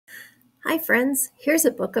Hi, friends. Here's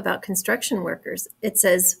a book about construction workers. It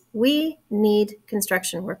says, "We need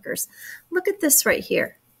construction workers." Look at this right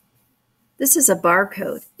here. This is a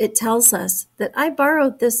barcode. It tells us that I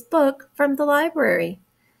borrowed this book from the library.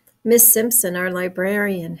 Miss Simpson, our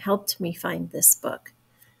librarian, helped me find this book.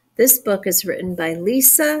 This book is written by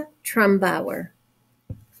Lisa Trumbauer.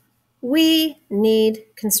 We need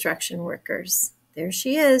construction workers. There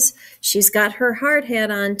she is. She's got her hard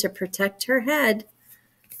hat on to protect her head.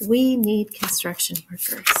 We need construction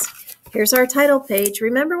workers. Here's our title page.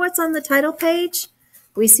 Remember what's on the title page?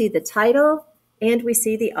 We see the title and we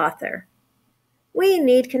see the author. We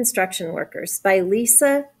Need Construction Workers by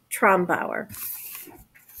Lisa Trumbauer.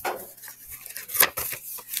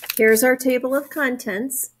 Here's our table of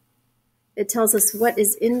contents. It tells us what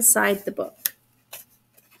is inside the book.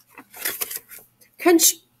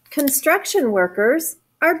 Construction workers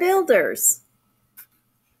are builders.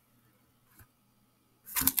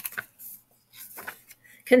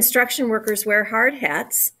 Construction workers wear hard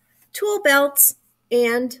hats, tool belts,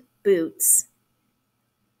 and boots.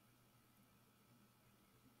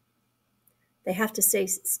 They have to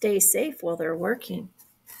stay safe while they're working.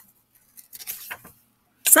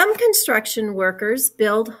 Some construction workers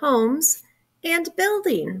build homes and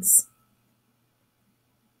buildings.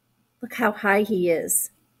 Look how high he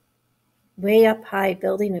is. Way up high,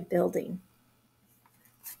 building a building.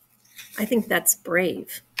 I think that's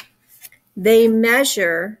brave. They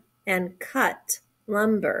measure and cut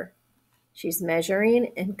lumber. She's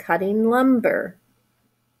measuring and cutting lumber.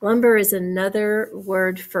 Lumber is another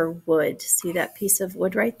word for wood. See that piece of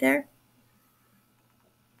wood right there?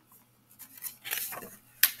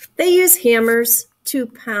 They use hammers to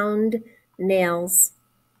pound nails.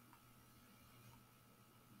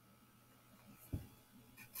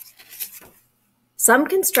 Some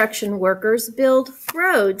construction workers build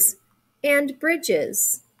roads and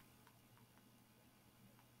bridges.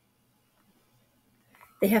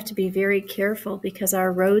 They have to be very careful because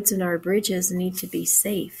our roads and our bridges need to be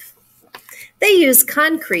safe. They use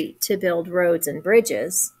concrete to build roads and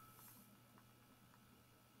bridges.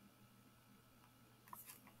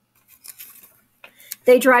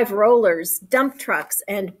 They drive rollers, dump trucks,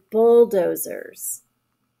 and bulldozers.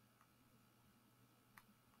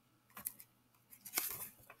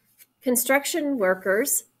 Construction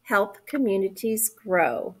workers help communities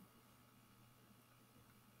grow.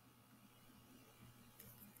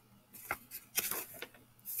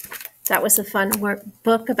 That was a fun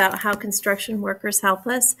book about how construction workers help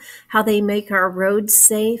us, how they make our roads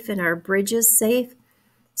safe and our bridges safe.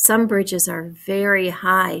 Some bridges are very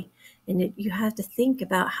high, and you have to think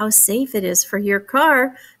about how safe it is for your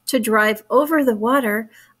car to drive over the water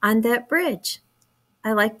on that bridge.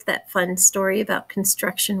 I liked that fun story about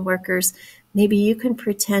construction workers. Maybe you can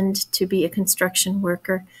pretend to be a construction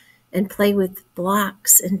worker and play with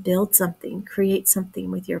blocks and build something, create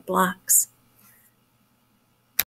something with your blocks.